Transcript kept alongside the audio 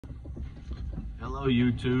Hello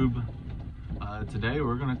YouTube. Today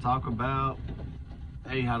we're going to talk about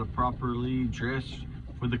how to properly dress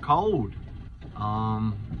for the cold.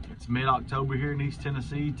 It's mid-October here in East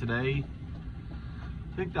Tennessee. Today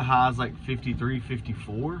I think the high is like 53,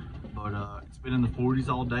 54, but it's been in the 40s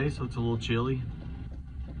all day, so it's a little chilly.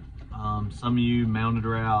 Some of you mounted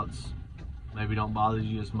routes maybe don't bother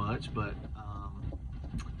you as much, but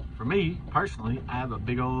for me personally, I have a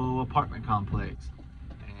big old apartment complex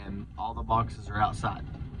and all the boxes are outside,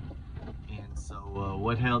 and so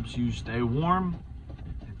what helps you stay warm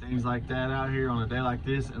and things like that out here on a day like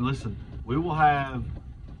this. And listen, we will have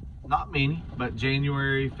not many, but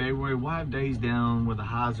January, February, we'll have days down where the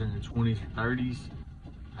highs are in the 20s or 30s.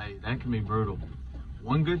 Hey, that can be brutal.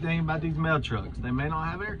 One good thing about these mail trucks, they may not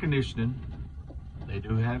have air conditioning, they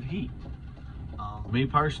do have heat. Me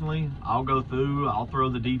personally, I'll go through, I'll throw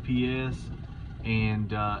the DPS, and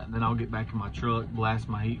then I'll get back in my truck, blast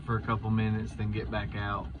my heat for a couple minutes, then get back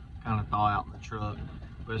out, kind of thaw out in the truck.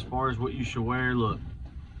 But as far as what you should wear, look,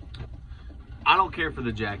 I don't care for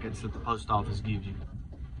the jackets that the post office gives you.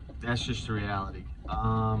 That's just the reality.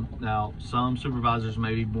 Now, some supervisors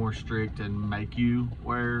may be more strict and make you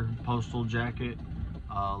wear a postal jacket.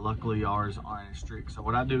 Luckily, ours aren't as strict. So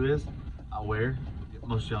what I do is, I wear,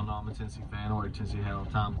 most of y'all know I'm a Tennessee fan, I wear a Tennessee hat all the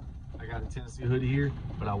time. I got a Tennessee hoodie here,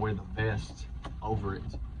 but I wear the vest over it.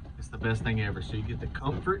 It's the best thing ever. So you get the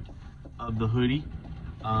comfort of the hoodie,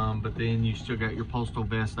 but then you still got your postal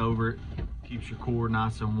vest over it. Keeps your core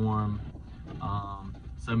nice and warm.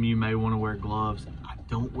 Some of you may want to wear gloves. I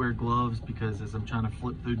don't wear gloves because as I'm trying to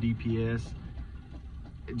flip through DPS,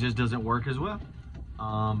 it just doesn't work as well.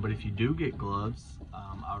 But if you do get gloves,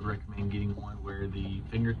 I would recommend getting one where the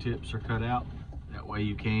fingertips are cut out. That way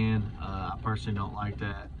you can. I personally don't like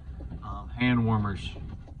that. Hand warmers.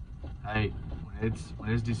 Hey,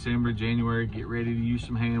 when it's December, January, get ready to use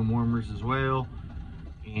some hand warmers as well.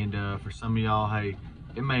 And for some of y'all, hey,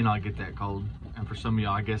 it may not get that cold. And for some of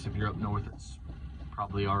y'all, I guess if you're up north, it's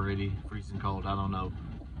probably already freezing cold. I don't know.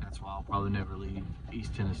 That's why I'll probably never leave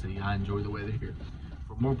East Tennessee. I enjoy the weather here.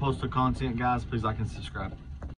 For more postal content, guys, please like and subscribe.